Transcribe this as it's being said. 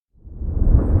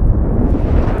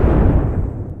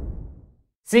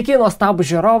Sveiki, nuostabūs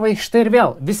žiūrovai, štai ir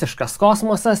vėl visiškas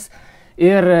kosmosas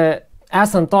ir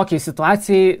esant tokiai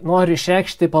situacijai noriu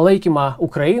išreikšti palaikymą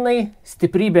Ukrainai,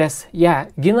 stiprybės ją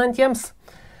ginantiems,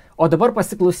 o dabar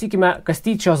pasiklausykime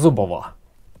Kastyčio Zubovo.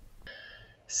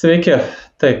 Sveiki,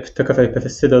 taip, tikrai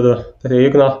prisidedu prie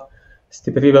Igno,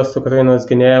 stiprybės Ukrainos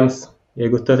gynėjams.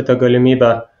 Jeigu turite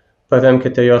galimybę,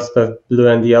 paremkite juos per Blue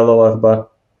and Yellow arba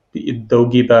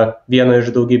vieną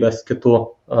iš daugybės kitų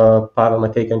paramą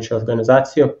teikiančių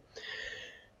organizacijų.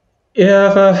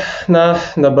 Ir,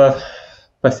 dabar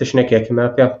pasišnekėkime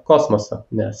apie kosmosą,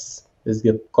 nes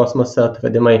visgi kosmose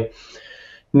atradimai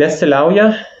nesiliauja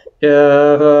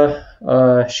ir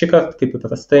šįkart, kaip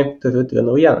įprastai, turiu dvi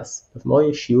naujienas.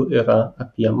 Pirmoji iš jų yra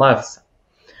apie Marsą.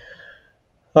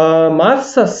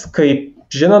 Marsas, kaip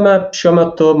žinome, šiuo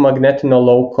metu magnetinio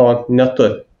lauko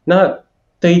neturi.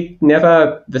 Tai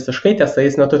nėra visiškai tiesa,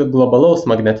 jis neturi globalaus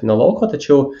magnetinio lauko,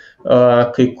 tačiau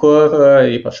kai kur,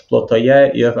 ypač plotoje,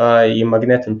 yra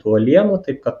įmagnetintų uolienų,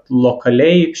 taip kad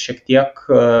lokaliai šiek tiek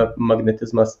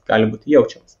magnetizmas gali būti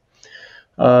jaučiamas.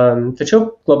 Tačiau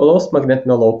globalaus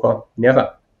magnetinio lauko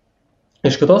nėra.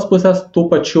 Iš kitos pusės, tų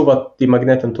pačių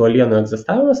įmagnetintų uolienų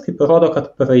egzistavimas, kaip įrodo,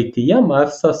 kad praeityje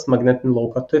Marsas magnetinį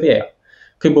lauką turėjo,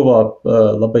 kai buvo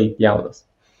labai jaunas.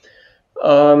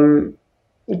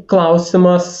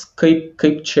 Klausimas, kaip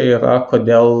čia yra,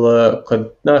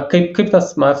 kaip tas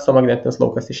Marso magnetinis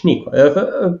laukas išnyko.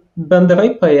 Ir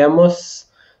bendrai paėmus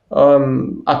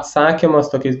atsakymas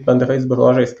tokiais bendrais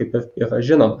bruožais, kaip ir yra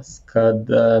žinomas, kad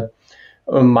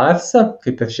Marse,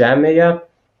 kaip ir Žemėje,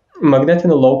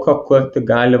 magnetinį lauką kurti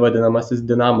gali vadinamasis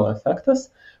dinamo efektas,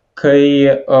 kai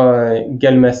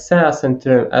gelmėse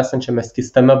esančiame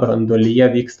skystame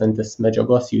branduolyje vykstantis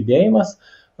medžiagos judėjimas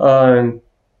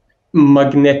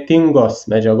magnetingos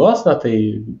medžiagos, tai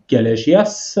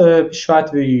geležies šiuo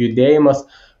atveju judėjimas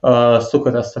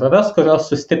sukuria sroves, kurios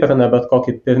sustiprina bet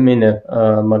kokį pirminį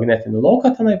magnetinį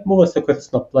lauką tenai buvusi, kuris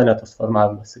nuo planetos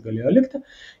formavimosi galėjo likti,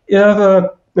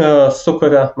 ir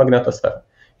sukuria magnetosferą.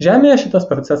 Žemėje šitas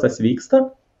procesas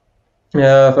vyksta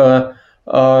ir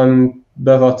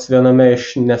berods viename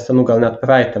iš nesenų, gal net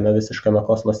praeitame visiškame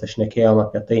kosmose šnekėjom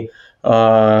apie tai,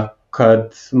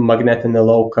 kad magnetinį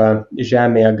lauką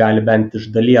Žemėje gali bent iš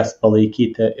dalies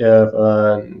palaikyti ir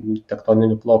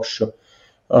tektoninių plokščių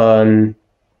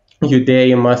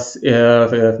judėjimas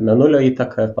ir mėnulio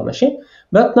įtaka ir panašiai.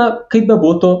 Bet, kaip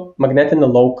bebūtų,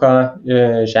 magnetinį lauką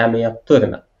Žemėje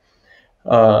turime.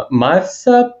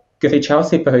 Marse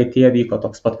greičiausiai praeityje vyko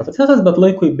toks pat procesas, bet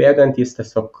laikui bėgant jis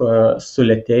tiesiog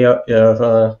sulėtėjo ir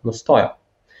nustojo.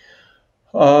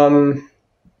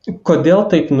 Kodėl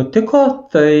taip nutiko?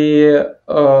 Tai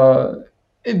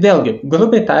vėlgi,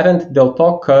 grubiai tariant, dėl to,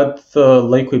 kad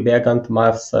laikui bėgant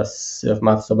Marsas ir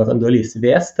Marso branduolys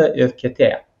vėsta ir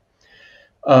kietėja.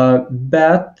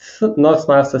 Bet nors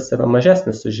Marsas yra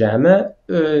mažesnis už Žemę,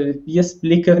 jis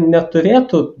lyg ir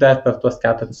neturėtų dar per tuos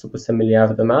 4,5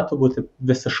 milijardo metų būti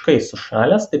visiškai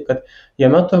sušalęs, taip kad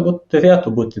jame turbūt turėtų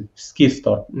būti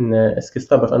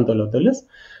skysta branduolio dalis.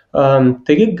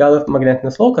 Taigi gal ir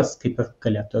magnetinis laukas kaip ir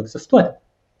galėtų egzistuoti.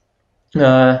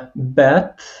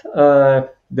 Bet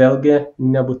vėlgi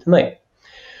nebūtinai.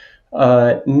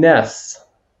 Nes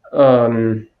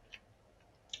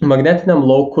magnetiniam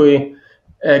laukui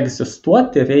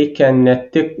egzistuoti reikia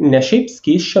ne šiaip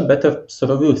skysčio, bet ir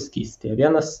srovių skystyje.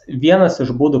 Vienas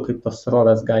iš būdų, kaip tos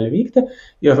srovės gali vykti,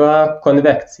 yra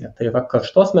konvekcija. Tai yra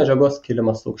karštos medžiagos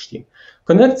kilimas aukštyn.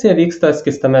 Konvekcija vyksta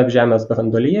skystame Žemės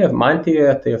branduolyje ir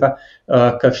mantijoje, tai yra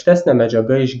karštesnė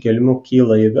medžiaga iš gelmių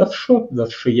kyla į viršų,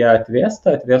 viršuje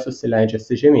atvėsusi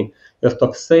leidžiasi žemyn. Ir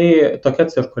tokia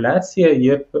cirkuliacija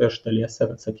ji iš dalies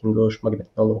yra atsakinga už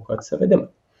magnetinio lauko atsiradimą.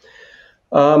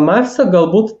 Marse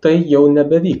galbūt tai jau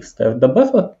nebevyksta. Ir dabar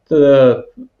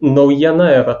naujiena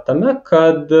yra tame,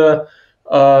 kad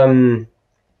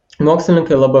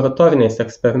mokslininkai laboratoriniais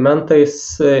eksperimentais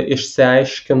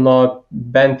išsiaiškino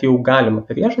bent jau galimą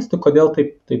priežastį, kodėl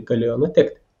taip galėjo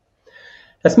nutikti.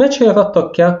 Esmė čia yra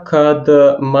tokia, kad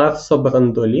Marso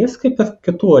branduolys, kaip ir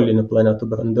kitų uolinių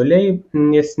planetų branduoliai,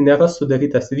 jis nėra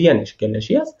sudarytas vien iš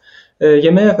geležies,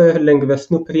 jame yra ir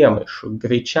lengvesnių priemaišų,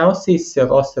 greičiausiai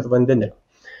sieros ir vandenilio.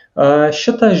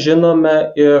 Šitą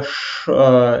žinome iš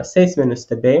seisminių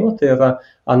stebėjimų, tai yra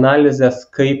analizės,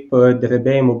 kaip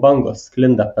drebėjimų bangos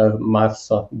sklinda per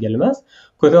Marso gelmes,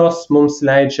 kurios mums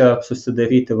leidžia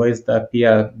susidaryti vaizdą apie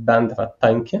bendrą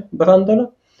tankį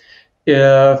branduolio.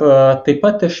 Ir taip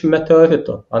pat iš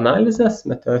meteoritų analizės,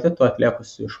 meteoritų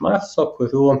atliekusių iš Marso,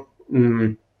 kurių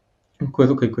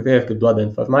kai kurie irgi duoda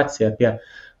informaciją apie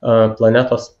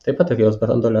planetos, taip pat ir jos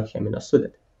branduolio cheminę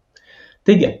sudėtį.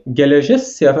 Taigi,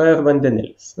 geležis, siera ir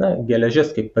vandenilis.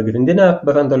 Geležis kaip pagrindinė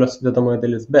branduolio sudedamoji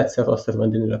dalis, bet sieros ir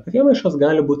vandenilio priemaišos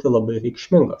gali būti labai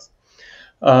reikšmingos.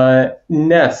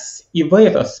 Nes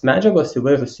įvairios medžiagos,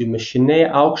 įvairūs jų mišiniai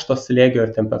aukšto slėgio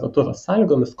ir temperatūros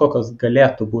sąlygomis, kokios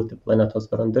galėtų būti planetos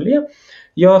branduolyje,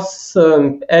 jos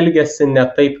elgiasi ne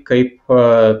taip, kaip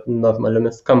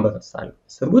normaliomis kambario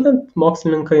sąlygomis. Ir būtent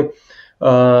mokslininkai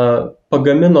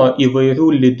pagamino įvairių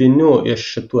lydinių iš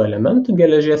šitų elementų,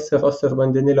 geležies, sieros ir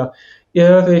vandenilio,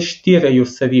 ir ištyrė jų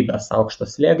savybės aukšto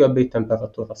slėgio bei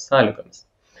temperatūros sąlygomis.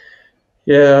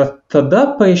 Ir tada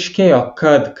paaiškėjo,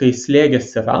 kad kai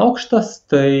slėgis yra aukštas,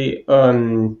 tai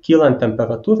kylant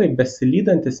temperatūrai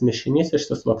besilydantis mišinys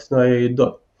išsisluoksniuoja į du.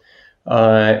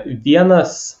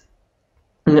 Vienas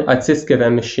atsiskiria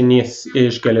mišinys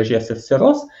iš geležies ir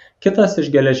sieros, kitas iš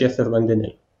geležies ir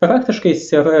vandenilio. Praktiškai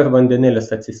siera ir vandenilis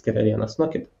atsiskiria vienas nuo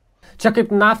kito. Čia kaip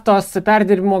naftos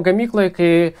perdirbimo gamykloje,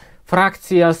 kai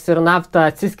frakcijos ir nafta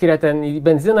atsiskiria ten į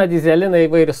benziną, dizeliną,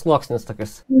 įvairius sluoksnius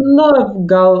tokius.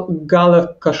 Gal ir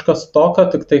kažkas tokio,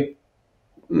 tik tai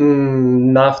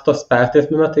naftos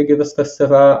perdirbime, taigi viskas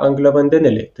yra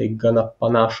angliavandeniliai. Tai gana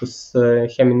panašus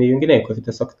cheminiai junginiai, kurie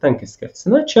tiesiog tankiai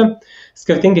skirsi. Čia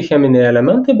skirtingi cheminiai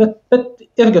elementai, bet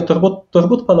irgi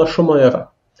turbūt panašumo yra.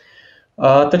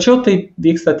 Tačiau tai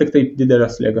vyksta tik tai didelio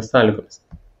slėgio sąlygomis.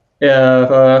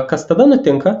 Ir kas tada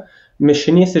nutinka,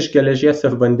 mišinys iš geležies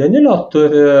ir vandenilio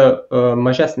turi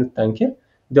mažesnį tankį,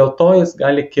 dėl to jis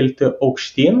gali kilti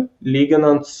aukštyn,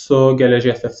 lyginant su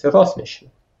geležies ir sieros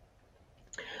mišiniu.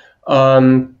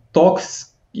 Toks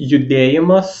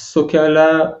judėjimas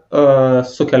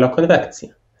sukelia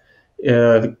konvekciją.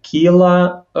 Ir kyla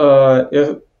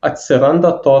ir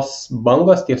atsiranda tos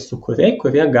bangos, tie sūkuriai,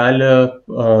 kurie gali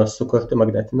sukurti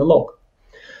magnetinį lauką.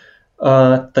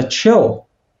 Tačiau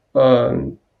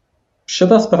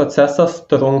šitas procesas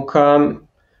trunka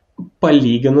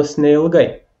palyginus neilgai.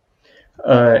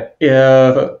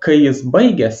 Ir kai jis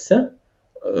baigėsi,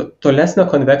 tolesnė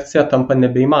konvekcija tampa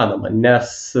nebeįmanoma,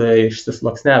 nes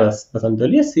išsisluoksniavęs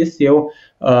branduolys jis jau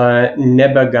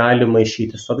nebegali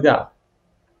maišytis atgal.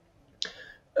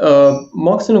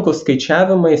 Mokslininkų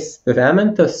skaičiavimais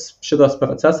remiantis šitas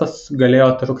procesas galėjo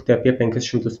trukti apie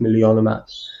 500 milijonų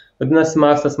metų. Vadinasi,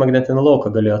 Marsas magnetinį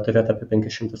lauką galėjo turėti apie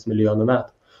 500 milijonų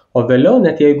metų. O vėliau,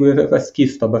 net jeigu yra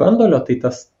skysto branduolio, tai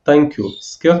tas tankių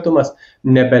skirtumas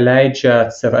nebeleidžia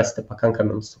atsirasti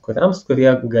pakankamiems sūkuriams,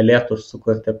 kurie galėtų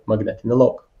sukurti magnetinį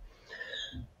lauką.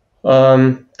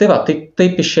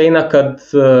 Taip išeina, kad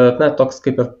toks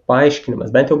kaip ir paaiškinimas,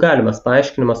 bent jau galimas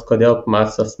paaiškinimas, kodėl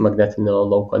Marsas magnetinio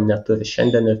lauko neturi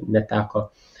šiandien ir neteko,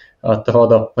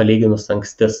 atrodo, palyginus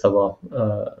anksti savo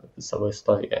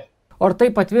istorijoje. Ar tai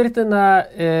patvirtina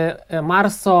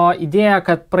Marso idėją,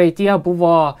 kad praeitie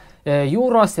buvo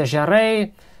jūros,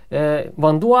 ežerai,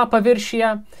 vanduo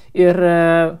paviršyje ir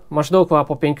maždaug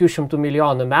po 500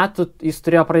 milijonų metų jis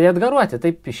turėjo pradėti garuoti,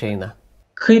 taip išeina?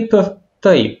 Kaip ir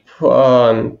taip.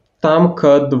 Tam,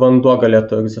 kad vanduo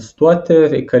galėtų egzistuoti,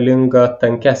 reikalinga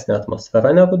tankesnė atmosfera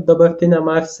negu dabartinė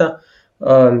Marse,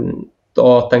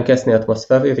 o tankesnė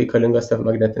atmosferai reikalingas ir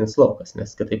magnetinis laukas,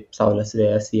 nes kitaip Saulės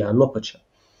vėjas ją nupučia.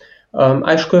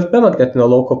 Aišku, ir be magnetinio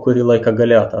lauko kurį laiką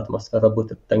galėjo ta atmosfera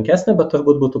būti tankesnė, bet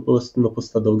turbūt būtų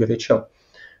nupusta daug greičiau.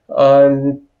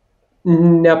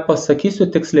 Nepasakysiu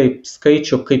tiksliai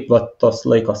skaičių, kaip tos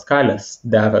laiko skalės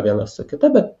dera viena su kita,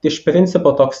 bet iš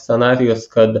principo toks scenarijus,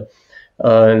 kad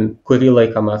kurį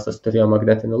laiką Marsas turėjo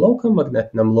magnetinį lauką,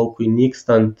 magnetiniam laukui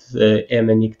nykstant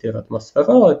ėmė nykti ir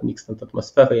atmosfera, o nykstant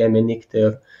atmosferai ėmė nykti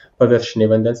ir paviršiniai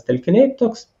vandens telkiniai.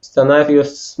 Toks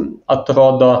scenarijus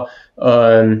atrodo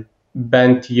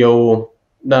bent jau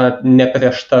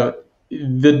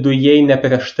vidujai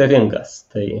neprieštaringas.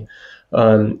 Tai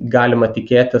galima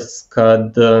tikėtis,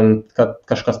 kad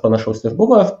kažkas panašaus ir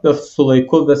buvo ir su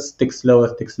laiku vis tiksliau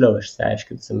ir tiksliau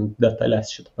išsiaiškinsim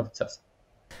detalės šito proceso.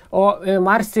 O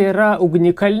Marse yra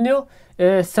ugnikalnių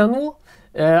senų,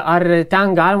 ar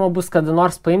ten galima bus kada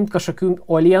nors paimti kažkokių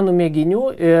uolienų mėginių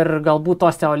ir galbūt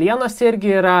tose uolienose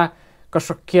irgi yra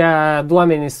kažkokie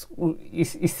duomenys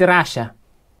įsirašę?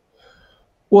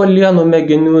 Uolienų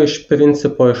mėginių iš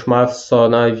principo iš Marso,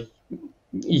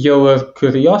 jau ir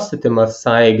Curiosity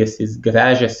marsaeigis, jis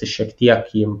gręžiasi šiek tiek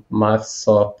į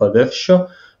Marso paviršių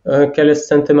kelis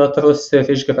centimetrus ir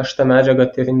išgręžtą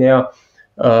medžiagą tyrinėjo.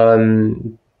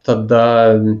 Tada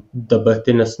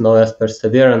dabartinis naujas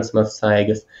Perseverance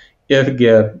marsaeigis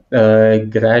irgi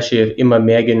gręžia ir ima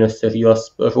mėginius ir juos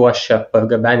ruošia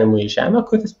pargabenimui į Žemę,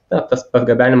 kuris tas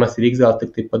pargabenimas vyks gal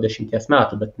tik tai po 10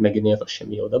 metų, bet mėginiai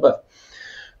ruošiami jau dabar.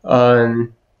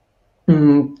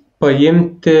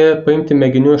 paimti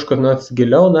mėginių iš kur nors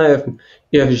giliau, na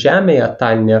ir Žemėje tą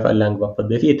nėra lengva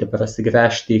padaryti,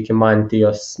 prasigręžti iki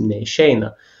mantijos neišeina.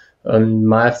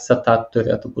 Marse tą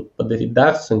turėtų būti padaryti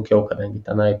dar sunkiau, kadangi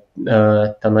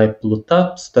tenai pluta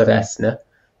storesnė,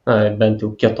 bent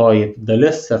jau kietoji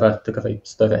dalis yra tikrai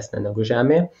storesnė negu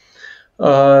Žemėje.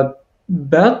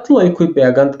 Bet laikui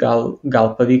bėgant gal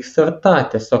pavyks ir tą,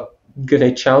 tiesiog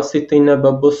greičiausiai tai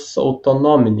nebebus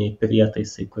autonominiai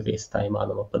prietaisai, kuriais tą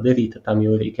įmanoma padaryti, tam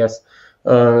jau reikės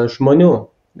žmonių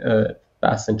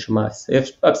esančių Marse. Ir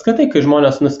apskritai, kai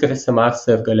žmonės nuskris į Marsą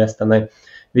ir galės tenai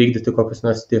vykdyti kokius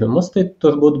nors tyrimus, tai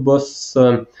turbūt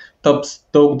taps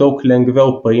daug lengviau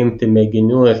paimti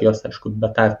mėginių ir jos, aišku,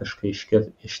 betarpiškai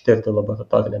ištirti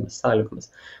laboratorinėmis sąlygomis.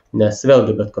 Nes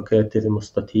vėlgi, bet kokioje tyrimų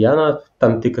stotyje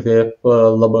tam tikri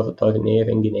laboratoriniai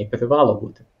įrenginiai privalo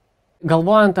būti.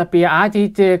 Galvojant apie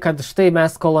ateitį, kad štai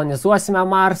mes kolonizuosime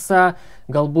Marsą,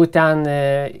 galbūt ten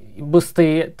bus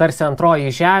tai tarsi antroji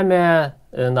Žemė,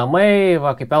 namai,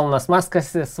 kaip Elonas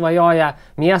Muskas svajoja,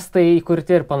 miestai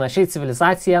įkurti ir panašiai,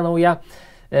 civilizacija nauja,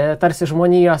 tarsi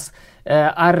žmonijos.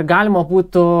 Ar galima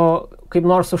būtų kaip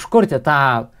nors užkurti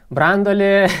tą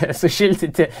branduolį,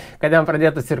 sušiltyti, kad jam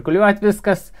pradėtų cirkuliuoti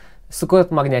viskas,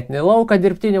 sukurti magnetinį lauką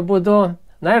dirbtiniu būdu,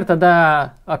 na ir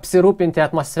tada apsirūpinti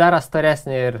atmosferą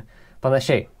storesnį ir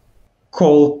panašiai?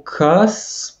 Kol kas,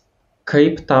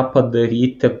 kaip tą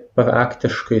padaryti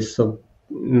praktiškai su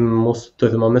mūsų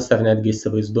turimomis ar netgi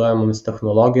įsivaizduojamomis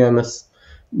technologijomis,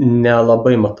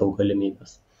 nelabai matau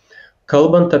galimybės.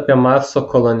 Kalbant apie Marso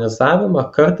kolonizavimą,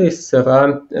 kartais yra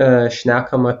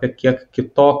šnekama apie kiek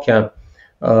kitokią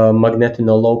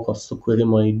magnetinio lauko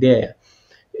sukūrimo idėją.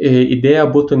 Idėja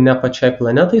būtų ne pačiai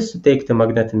planetai suteikti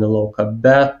magnetinį lauką,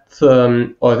 bet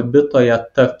orbitoje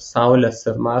tarp Saulės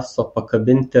ir Marso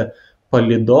pakabinti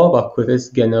palydovą, kuris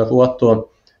generuotų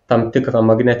tam tikrą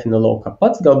magnetinį lauką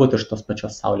pats, galbūt iš tos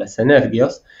pačios Saulės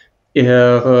energijos,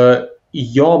 ir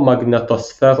jo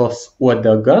magnetosferos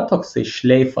uodega, toksai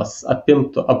šleifas,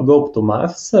 apgaubtų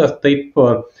Marsą ir taip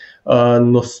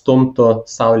nustumtų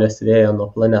Saulės vėją nuo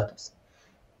planetos.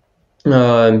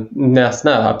 Nes,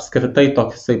 apskritai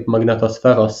toks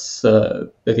magnetosferos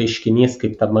reiškinys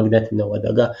kaip ta magnetinė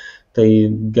uodega, tai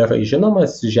gerai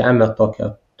žinomas, Žemė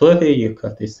tokią turi, ji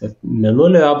kartais ir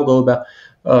Mėnulį apgaubia,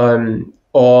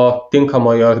 o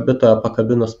tinkamoje orbitoje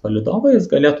pakabinus palydovą jis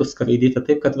galėtų skraidyti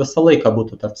taip, kad visą laiką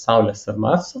būtų tarp Saulės ir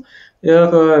Marso.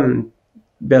 Ir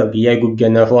vėlgi, jeigu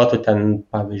generuotų ten,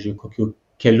 pavyzdžiui, kokių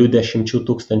kelių 10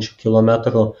 000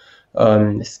 kilometrų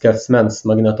skersmens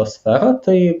magnetosferą,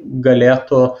 tai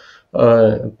galėtų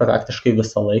praktiškai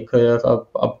visą laiką ir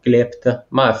apglėbti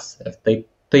Marsą. Ir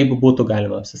taip būtų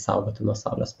galima apsisaugoti nuo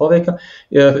Saulės poveikio.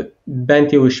 Ir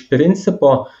bent jau iš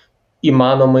principo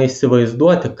įmanoma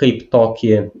įsivaizduoti, kaip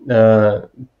tokį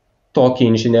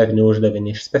inžinerinį uždavinį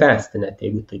išspręsti, net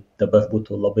jeigu tai dabar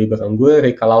būtų labai brangu ir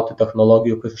reikalautų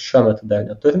technologijų, kurių šiuo metu dar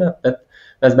neturime, bet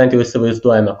mes bent jau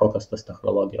įsivaizduojame, kokios tos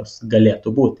technologijos galėtų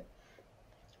būti.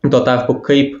 Tuo tarpu,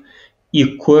 kaip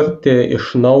įkurti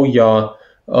iš naujo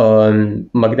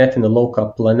magnetinį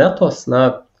lauką planetos,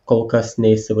 kol kas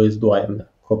neįsivaizduojame,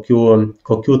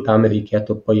 kokių tam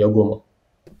reikėtų pajėgumų.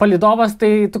 Palydovas,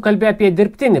 tai tu kalbėjai apie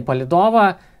dirbtinį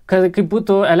palydovą, kaip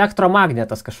būtų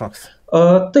elektromagnetas kažkoks.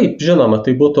 Taip, žinoma,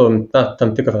 tai būtų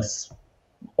tam tikras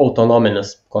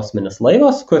autonominis kosminis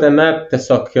laivas, kuriame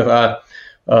tiesiog yra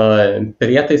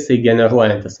prietaisai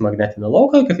generuojantis magnetinį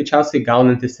lauką, greičiausiai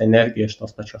gaunantis energiją iš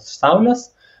tos pačios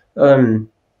Saulės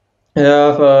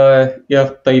ir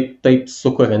taip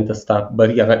sukuriantis tą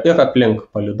barjerą ir aplink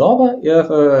palydovą ir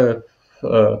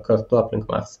kartu aplink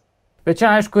Marsą. Bet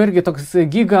čia, aišku, irgi toks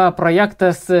giga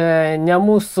projektas ne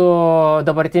mūsų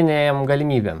dabartinėm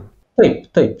galimybėm.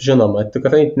 Taip, žinoma,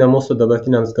 tikrai ne mūsų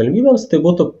dabartiniams galimybėms, tai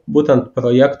būtų būtent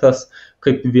projektas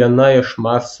kaip viena iš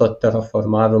Marso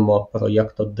terraformavimo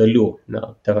projekto dalių.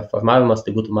 Terraformavimas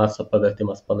tai būtų Marso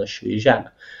pavertimas panašiu į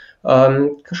Žemę.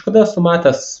 Kažkada esu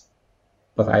matęs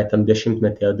praeitam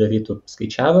dešimtmetyje darytų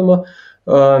skaičiavimų,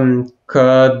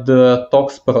 kad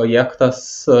toks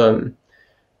projektas,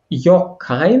 jo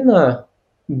kaina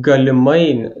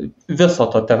galimai, viso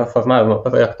to terraformavimo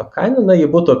projekto kaina, ji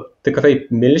būtų tikrai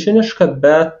milžiniška,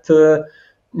 bet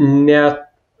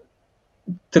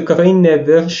tikrai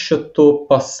neviršytų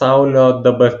pasaulio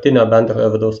dabartinio bendrojo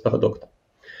vidaus produkto.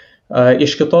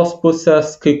 Iš kitos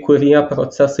pusės, kai kurie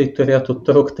procesai turėtų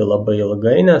trukti labai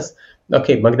ilgai, nes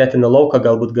magnetinį lauką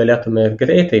galbūt galėtume ir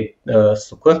greitai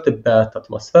sukurti, bet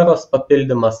atmosferos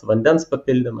papildymas, vandens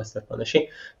papildymas ir panašiai,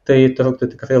 tai truktų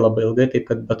tikrai labai ilgai, taip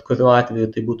kad bet kuriuo atveju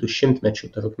tai būtų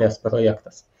šimtmečių trukmės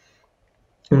projektas.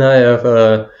 Ir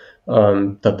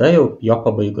tada jau jo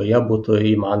pabaigoje būtų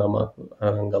įmanoma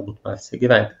galbūt Marse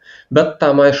gyventi. Bet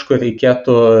tam, aišku,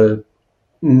 reikėtų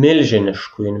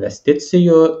milžiniškų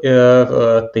investicijų ir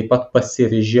taip pat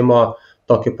pasiryžimo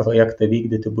tokį projektą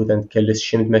vykdyti būtent kelis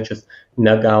šimtmečius,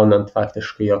 negaunant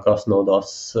faktiškai jokios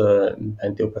naudos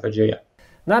bent jau pradžioje.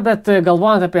 Na, bet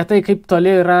galvojant apie tai, kaip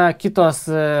toli yra kitos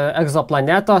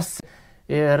egzoplanetos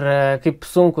ir kaip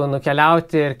sunku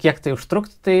nukeliauti ir kiek tai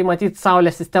užtrukti, tai matyt,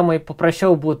 Saulės sistemai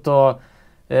paprasčiau būtų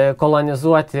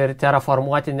kolonizuoti ir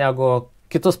terraformuoti negu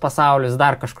kitus pasaulius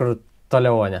dar kažkur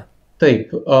toliau, ne?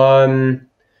 Taip.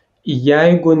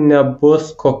 Jeigu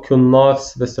nebus kokiu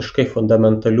nors visiškai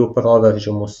fundamentalių proveržių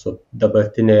mūsų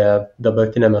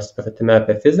dabartinėme supratime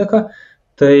apie fiziką,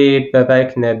 tai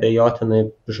beveik neabejotinai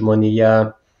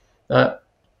žmonija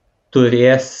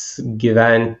turės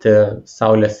gyventi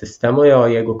Saulės sistemoje, o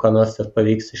jeigu ką nors ir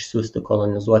pavyks išsiųsti,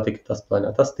 kolonizuoti kitas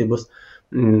planetas, tai bus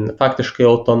faktiškai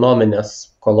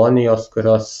autonominės kolonijos,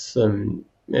 kurios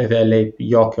realiai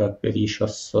jokio ryšio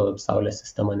su Saulės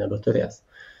sistema nebeturės.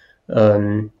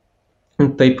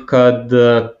 Taip kad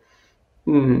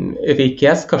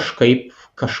reikės kažkaip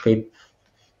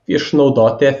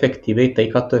išnaudoti efektyviai tai,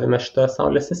 ką turime šitoje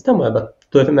Saulės sistemoje, bet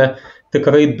turime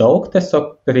tikrai daug, tiesiog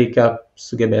reikia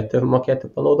sugebėti ir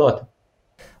mokėti panaudoti.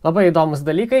 Labai įdomus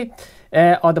dalykai.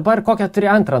 O dabar kokią turi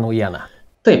antrą naujieną?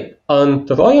 Taip,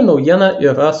 antroji naujiena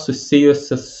yra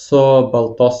susijusi su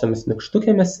baltosiomis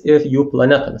nykštukėmis ir jų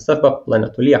planetomis arba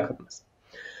planetų liekanomis.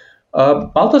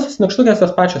 Baltosios nykštukės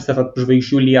jos pačios yra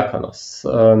žvaigždžių liekanos.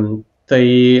 Tai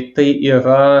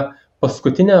yra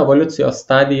paskutinė evoliucijos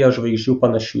stadija žvaigždžių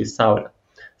panašių į Saulę.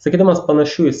 Sakydamas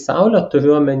panašių į Saulę,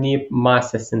 turiu omeny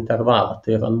masės intervalą.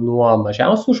 Tai yra nuo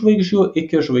mažiausių žvaigždžių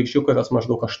iki žvaigždžių, kurios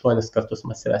maždaug 8 kartus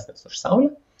masyvesnės už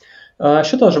Saulę.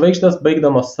 Šitos žvaigždės,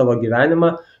 baigdamos savo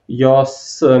gyvenimą,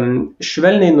 jos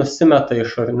švelniai nusimeta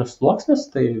išorinius sluoksnius,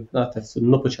 tai tarsi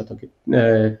nupučia tokį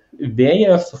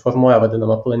vėją ir suformuoja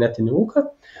vadinamą planetinį ūką,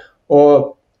 o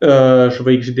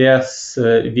žvaigždės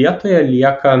vietoje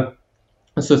lieka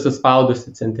susispaudusi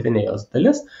centrinė jos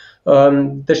dalis,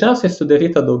 dažniausiai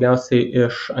sudaryta daugiausiai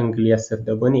iš anglies ir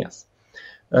deguonies.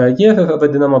 Ji yra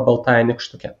vadinama baltąja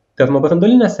nykštuke.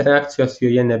 Termobranduolinės reakcijos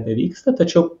joje nebevyksta,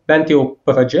 tačiau bent jau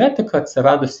pradžioje tik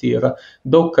atsiradusi yra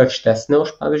daug karštesnė už,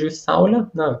 pavyzdžiui, Saulę.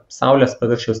 Saulės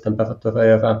paviršiaus temperatūra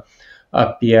yra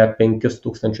apie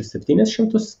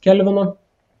 5700 kelvinų,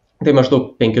 tai maždaug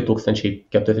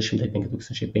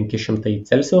 5400–5500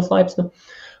 Celsijaus laipsnių.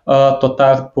 Tuo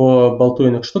tarpu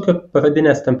baltųjų nykštukių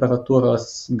pradinės temperatūros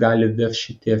gali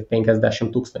viršyti ir 50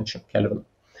 000 kelvinų.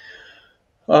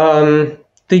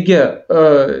 Taigi,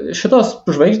 šitos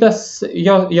žvaigždės,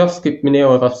 jos, kaip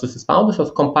minėjau, yra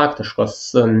susispaudusios,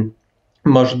 kompaktiškos,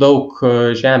 maždaug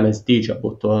Žemės dydžio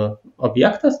būtų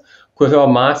objektas, kurio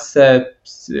masė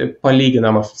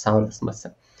palyginama su Saulės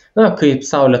mase. Kai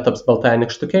Saulė taps baltąja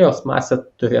nykštuke, jos masė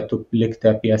turėtų likti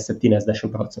apie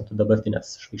 70%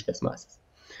 dabartinės žvaigždės masės.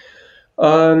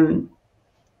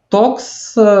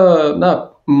 Toks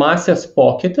masės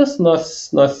pokytis,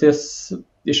 nors jis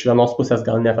iš vienos pusės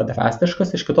gal nėra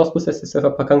drastiškas, iš kitos pusės jis yra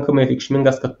pakankamai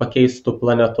reikšmingas, kad pakeistų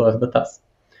planetų orbitas.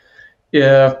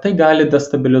 Ir tai gali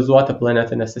destabilizuoti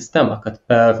planetinę sistemą, kad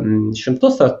per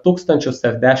šimtus ar tūkstančius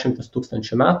ar 10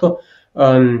 000 metų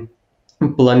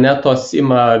planetos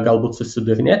ima galbūt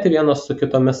susidurinėti vienos su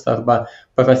kitomis arba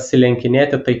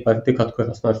prasilenkinėti taip arti, kad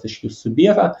kurios nors iš jų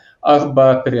subyra,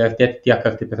 arba priartėti tiek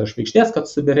arti prie žvaigždės, kad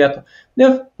subirėtų,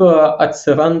 ir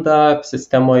atsiranda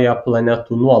sistemoje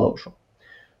planetų nuolaužų.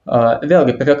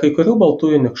 Vėlgi, prie kai kurių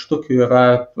baltųjų nykštukių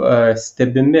yra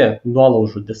stebimi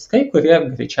nuolaužų diskai, kurie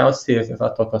greičiausiai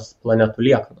yra tokios planetų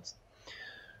liekanos.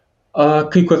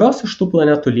 Kai kurios iš tų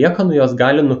planetų liekanų jos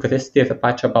gali nukristi ir į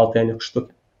pačią baltąją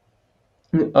nykštukę.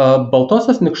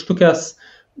 Baltosios nykštukės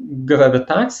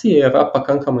gravitacija yra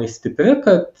pakankamai stipri,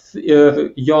 kad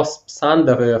ir jos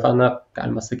sandara yra,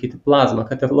 galima sakyti, plazma,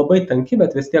 kad ir labai tanki,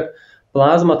 bet vis tiek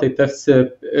plazma tai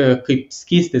tarsi kaip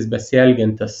skystis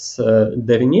besielgiantis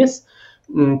darinys,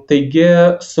 taigi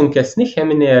sunkesni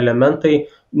cheminiai elementai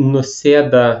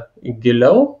nusėda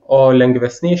giliau, o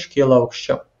lengvesni iškyla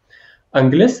aukščiau.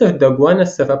 Anglis ir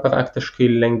deguonis yra praktiškai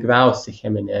lengviausi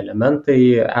cheminiai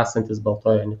elementai esantis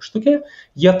baltoje nykštukėje,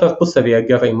 jie tarpusavėje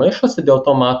gerai maišosi, dėl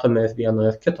to matome ir vieno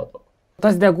ir kito daug.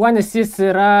 Tas deguonis jis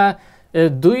yra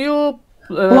dujų?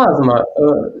 Plazma.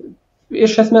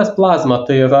 Iš esmės plazma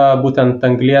tai yra būtent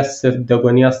anglies ir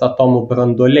deguonies atomų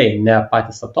branduoliai, ne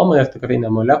patys atomai ir tikrai ne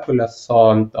molekulės, o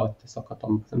tiesiog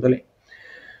atomų branduoliai.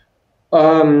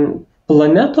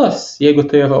 Planetos, jeigu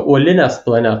tai yra uolinės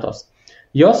planetos,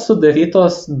 jos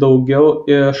sudarytos daugiau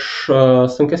iš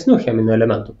sunkesnių cheminių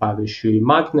elementų, pavyzdžiui,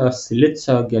 magnio,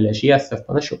 silicio, geležies ir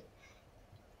panašių.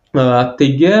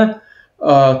 Taigi,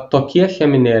 tokie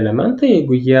cheminiai elementai,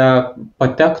 jeigu jie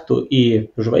patektų į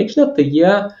žvaigždę, tai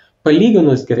jie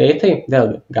palyginus greitai,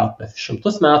 vėlgi, gal per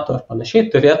 100 metų ar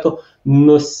panašiai, turėtų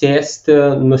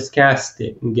nuskesti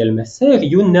gelmėse ir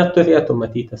jų neturėtų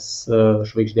matytis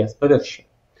žvaigždės paviršiuje.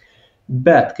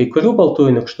 Bet kai kurių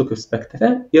baltųjų nykštukių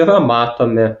spektre yra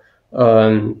matomi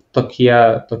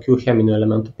tokių cheminių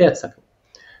elementų pėdsakai.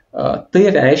 Tai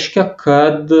reiškia,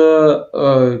 kad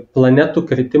planetų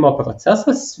kritimo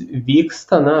procesas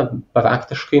vyksta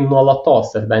praktiškai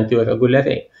nuolatos, ar bent jau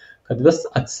reguliariai, kad vis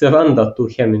atsiranda tų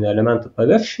cheminių elementų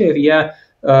paviršiuje ir jie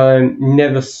ne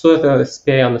visur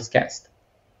spėja nuskesti.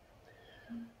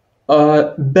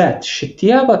 Bet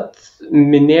šitie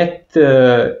minėti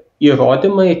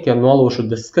įrodymai, tie nuolaužų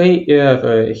diskai ir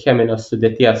cheminės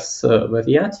sudėties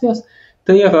variacijos,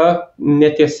 tai yra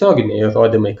netiesioginiai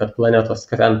įrodymai, kad planetos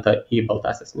krenta į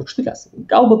baltąsias nykštukes.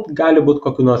 Galbūt gali būti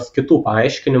kokių nors kitų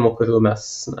paaiškinimų, kurių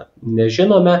mes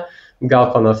nežinome,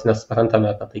 gal ko nors nesuprantame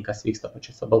apie tai, kas vyksta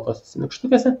pačiose baltosiuose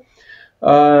nykštukėse.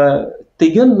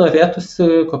 Taigi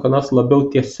norėtųsi kokio nors labiau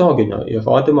tiesioginio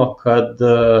įrodymo, kad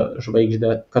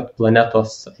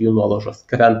planetos ar jų nuolaužos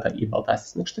krenta į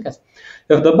baltąsias nykštukes.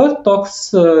 Ir dabar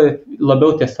toks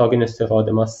labiau tiesioginis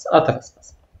įrodymas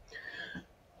atrastas.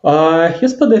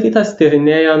 Jis padarytas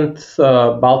tyrinėjant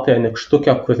baltąją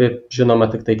nykštukę, kuri žinoma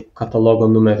tik tai katalogo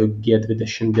numeriu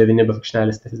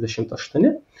G29/38,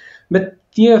 bet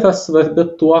tie yra svarbi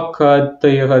tuo, kad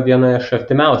tai yra viena iš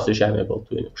artimiausių Žemėje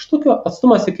baltųjų nykštukių.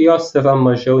 Atstumas iki jos yra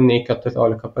mažiau nei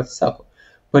 14 parsekų.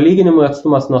 Palyginimui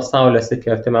atstumas nuo Saulės iki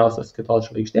artimiausios kitos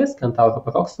žvaigždės, Kentauro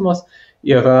Proksimos,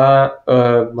 yra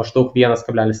maždaug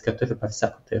 1,4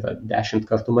 parsekų. Tai yra 10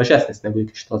 kartų mažesnis negu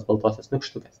iki šitos baltosios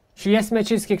nykštukės.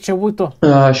 Šviesmečiais kiek čia būtų?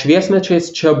 Šviesmečiais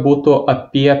čia būtų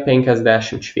apie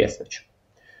 50 šviesmečių.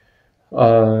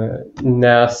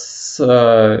 Nes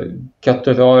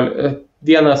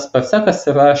 1 parsekas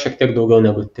yra šiek tiek daugiau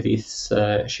negu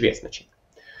 3 šviesmečiai.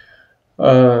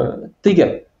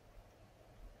 Taigi,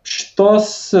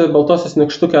 šitos baltosios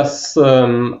nykštukės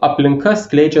aplinka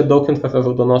skleidžia daug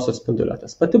infraraudonosios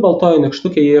spinduliuotės. Pati baltoji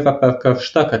nykštukė yra per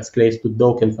karšta, kad skleistų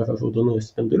daug infraraudonųjų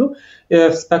spindulių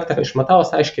ir spektrą išmatavus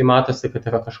aiškiai matosi, kad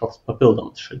yra kažkoks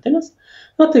papildomas šaltinis.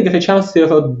 Tai greičiausiai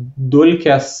yra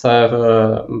dulkės ar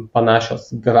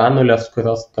panašios granulės,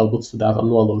 kurios galbūt sudaro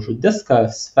nuolaužų diską,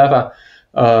 sferą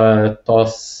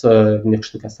tos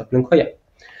nykštukės aplinkoje.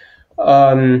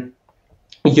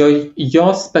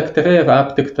 Jos spektre yra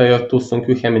aptikta ir tų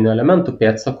sunkių cheminių elementų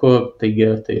pėdsakų, taigi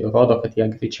tai rodo, kad jie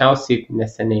greičiausiai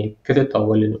neseniai krito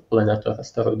uolinių planetų ir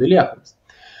asteroidų liekanas.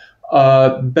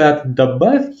 Bet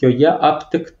dabar joje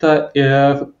aptikta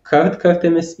ir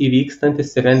kartkartėmis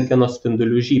įvykstantis rentgeno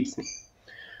spindulių žybsniai.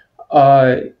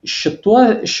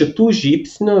 Šitų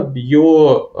žybsnių, jų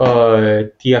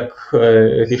tiek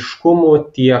ryškumų,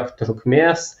 tiek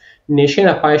trukmės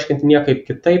neišeina paaiškinti niekaip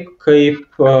kitaip, kaip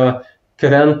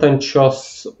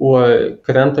krentančios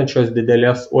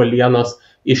didelės uolienos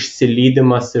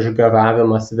išsilydimas,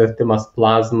 išgaravimas, virtimas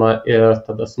plazma ir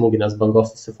tada smūginės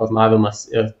bangos susiformavimas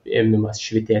ir ėmimas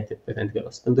švytėti rentgeno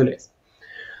spinduliais.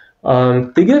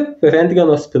 Taigi,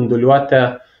 rentgeno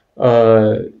spinduliuotė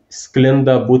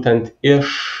sklinda būtent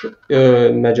iš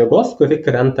medžiagos, kuri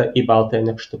krenta į baltąją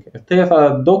nykštukę. Ir tai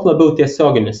yra daug labiau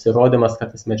tiesioginis įrodymas,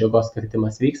 kad tas medžiagos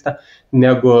kritimas vyksta,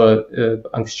 negu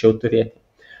anksčiau turėti.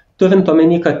 Turint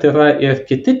omeny, kad yra ir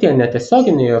kiti tie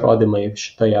netiesioginiai įrodymai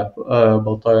šitoje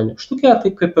baltoje nykštukėje,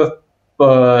 tai kaip ir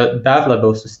dar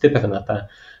labiau sustiprina tą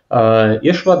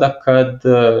išvada, kad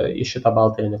į šitą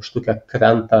baltąją nykštukę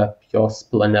krenta jos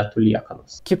planetų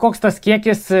liekanos. Koks tas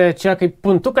kiekis, čia kaip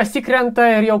puntukas įkrenta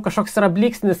ir jau kažkoks yra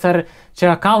blyksnis, ar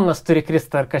čia kalnas turi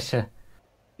kristi, ar kas čia?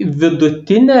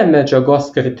 Vidutinė medžiagos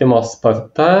kritimo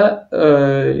sparta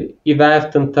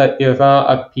įvertinta yra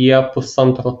apie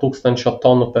 1500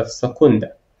 tonų per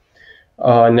sekundę.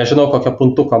 Nežinau, kokia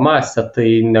puntuko masė,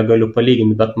 tai negaliu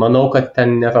palyginti, bet manau, kad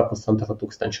ten nėra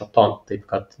 1500 tonų, taip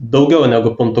kad daugiau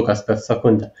negu puntukas per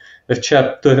sekundę. Ir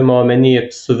čia turime omeny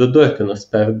suvidurkinus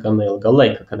per gana ilgą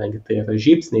laiką, kadangi tai yra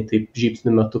žybsniai, taip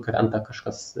žybsnių metu krenta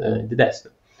kažkas didesnio.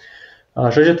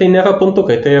 Žodžiu, tai nėra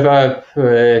puntukai, tai yra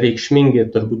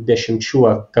reikšmingi turbūt 10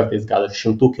 ar kartais gal ir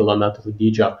 100 km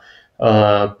dydžio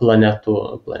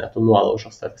planetų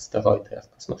nuolaužos ar asteroidai ar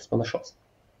kas nors panašaus.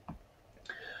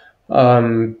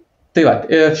 Tai va,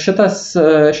 ir šitas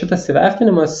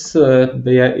įvertinimas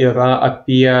beje yra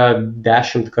apie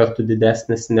 10 kartų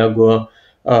didesnis negu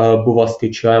buvo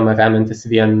skaičiuojama remiantis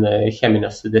vien cheminė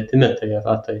sudėtimi, tai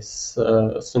yra tais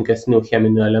sunkesnių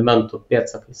cheminių elementų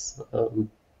pėdsakais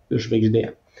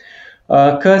žvaigždėje.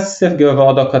 Kas irgi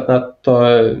rodo, kad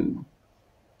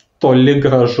toli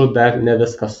gražu dar ne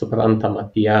viskas suprantam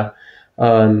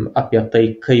apie tai,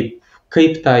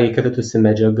 kaip ta įkritusi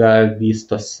medžiaga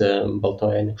vystosi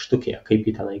baltoje nykštukėje, kaip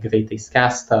ji tenai greitai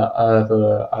skęsta,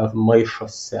 ar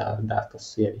maišosi, ar dar kas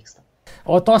su jie vyksta.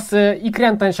 O tos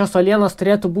įkrentančios uolienos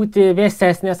turėtų būti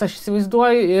vėsesnės, aš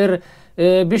įsivaizduoju, ir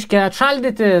biškį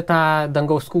atšaldyti tą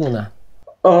dangaus kūną.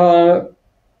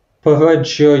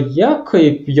 Pradžioje,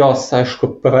 kaip jos, aišku,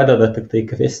 pradeda tik tai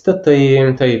kristi,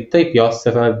 tai taip jos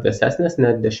yra vėsesnės,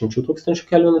 net 10 000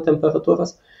 kelvinų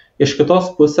temperatūros. Iš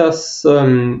kitos pusės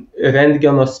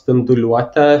rentgeno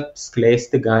spinduliuotę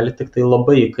skleisti gali tik tai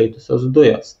labai įkaitusios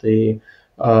dujos. Tai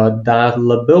dar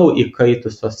labiau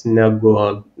įkaitusios negu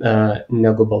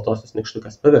baltosios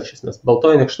nykštukės paviršius, nes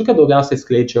baltoji nykštukė daugiausiai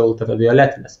skleidžia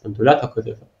ultravioletinę spinduliuotę,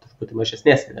 kuri yra truputį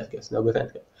mažesnės energijos negu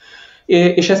rentgeno.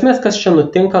 Iš esmės, kas čia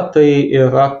nutinka, tai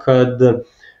yra, kad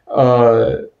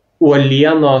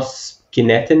uolienos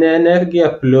kinetinė energija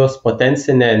plus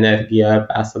potencinė energija,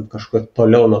 esant kažkur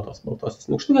toliau nuo tos baltosios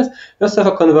nykštukės, jos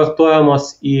yra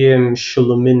konvertuojamos į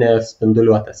šiluminę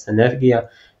spinduliuotės energiją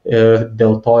ir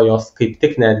dėl to jos kaip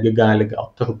tik netgi gali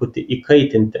gal truputį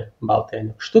įkaitinti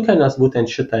baltąją nykštukę, nes būtent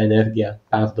šitą energiją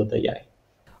perduoda jai.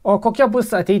 O kokia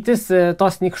bus ateitis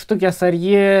tos nykštukės, ar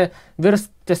ji virs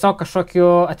tiesiog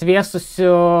kažkokiu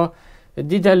atvėsusiu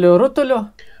dideliu rutuliu?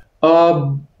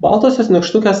 Baltosios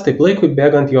nykštukės taip laikui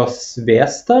bėgant jos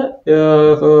vėsta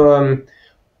ir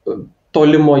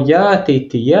tolimoje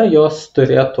ateityje jos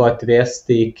turėtų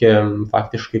atvėsti iki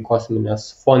faktiškai kosminės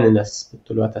foninės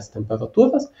spinduliuotės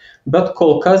temperatūros, bet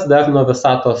kol kas dar nuo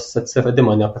visatos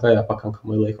atsiradimo nepraėjo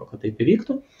pakankamai laiko, kad taip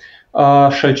įvyktų.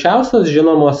 Šalčiausios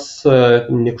žinomos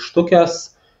nykštukės,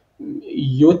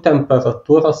 jų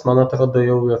temperatūros, man atrodo,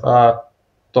 jau yra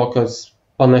tokios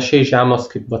panašiai žemos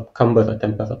kaip kambario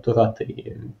temperatūra, tai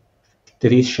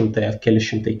 300 ar keli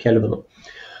šimtai kelvinų.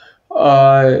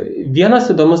 Vienas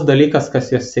įdomus dalykas, kas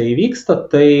jose įvyksta,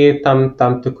 tai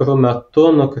tam tikrų metų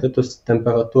nukritus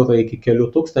temperatūrą iki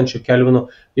kelių tūkstančių kelvinų,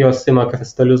 jos ima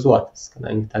kristalizuotis,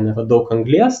 kadangi ten yra daug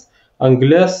anglies.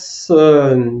 Anglis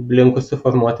linkusi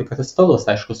formuoti kristalus,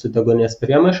 aišku, su deguonies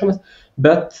priemaišomis,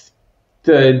 bet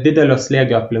didelio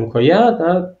slėgio aplinkoje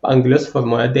anglis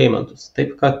formuoja deimantus.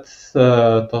 Taip, kad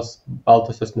tos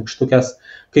baltosios nykštukės,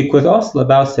 kai kurios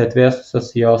labiausiai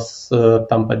atvėsusios, jos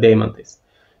tampa deimantais.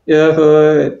 Ir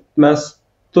mes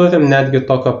turim netgi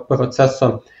tokio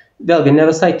proceso, vėlgi ne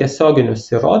visai tiesioginius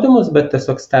įrodymus, bet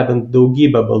tiesiog stebint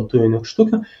daugybę baltųjų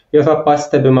nykštukių, yra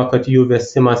pastebima, kad jų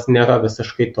vėsimas nėra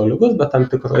visiškai tolygus, bet tam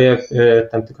tikroje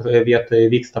vietoje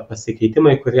vyksta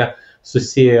pasikeitimai, kurie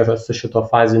susiję yra su šito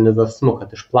faziniu virsmu,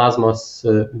 kad iš plazmos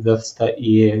virsta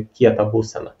į kietą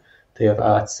būseną. Tai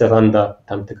yra atsiranda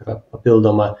tam tikra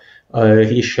papildoma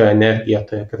ryšio energija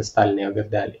toje kristalinėje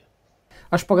gardelėje.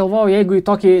 Aš pagalvojau, jeigu į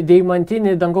tokį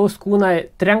deimantinį dangaus kūną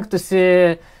trenktųsi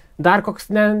dar koks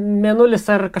mėnulis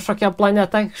ar kažkokia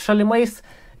planeta šalimais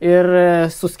ir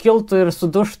suskiltų ir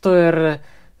suduštų ir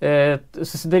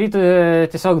susidarytų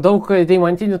tiesiog daug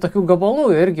deimantinių tokių gabalų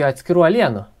irgi atskirų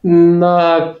uolienų. Na,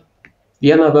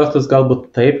 viena vertus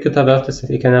galbūt taip, kita vertus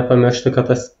reikia nepamiršti, kad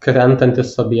tas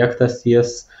krentantis objektas,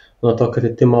 jis nuo to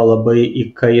kritimo labai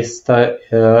įkaista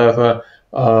ir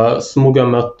smūgio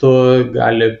metu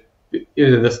gali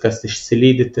ir viskas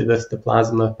išsilydyti, virsti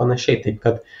plazmą ir panašiai. Taip,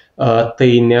 kad tai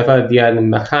nėra vien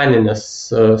mechaninis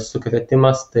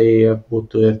sukretimas, tai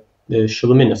būtų ir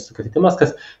šiluminis sukretimas,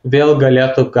 kas vėl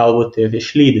galėtų galbūt ir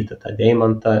išlydyti tą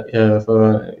deimantą ir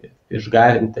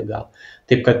išgarinti gal.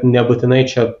 Taip, kad nebūtinai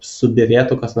čia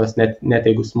subirėtų kas nors, net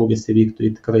jeigu smūgis įvyktų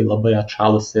į tikrai labai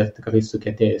atšalusi ir tikrai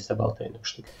sukietėjusią baltąją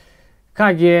nykštukę.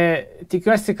 Kągi,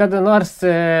 tikiuosi, kada nors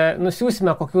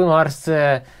nusiųsime kokių nors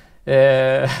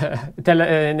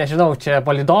nežinau, čia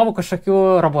palydovų kažkokių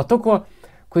robotukų,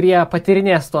 kurie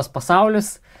patyrinės tuos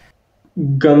pasaulius.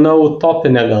 Gana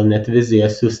utopinė gal net vizija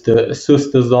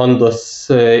siųsti zondus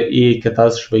į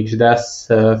kitas žvaigždės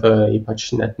ir ypač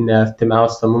net ne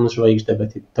artimiausią mums žvaigždę,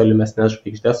 bet į tolimesnės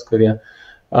žvaigždės,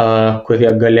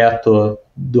 kurie galėtų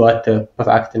duoti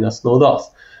praktinės naudos.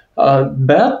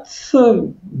 Bet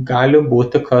gali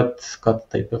būti, kad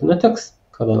taip ir nutiks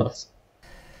kada nors.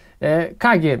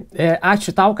 Kągi,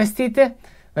 ačiū tau, Kastyti,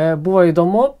 buvo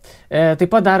įdomu. Taip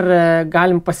pat dar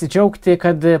galim pasidžiaugti,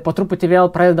 kad po truputį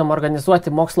vėl pradedam organizuoti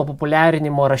mokslo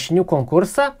populiarinimo rašinių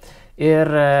konkursą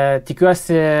ir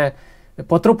tikiuosi,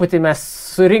 po truputį mes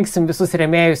surinksim visus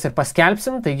rėmėjus ir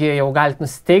paskelbsim, taigi jau galit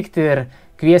nusiteikti ir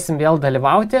kviesim vėl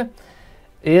dalyvauti.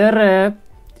 Ir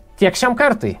tiek šiam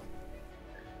kartui.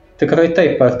 Tikrai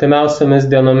taip, artimiausiamis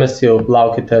dienomis jau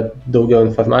laukite daugiau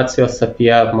informacijos apie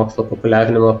mokslo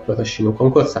populiarinimo rašinių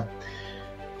konkursą.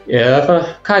 Ir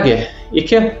kągi,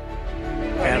 iki.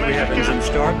 And we have engine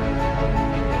start.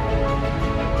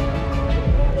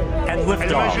 And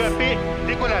liftoff.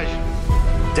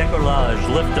 Décollage,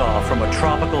 liftoff from a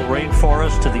tropical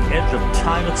rainforest to the edge of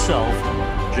time itself.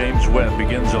 James Webb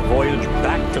begins a voyage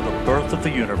back to the birth of the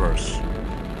universe.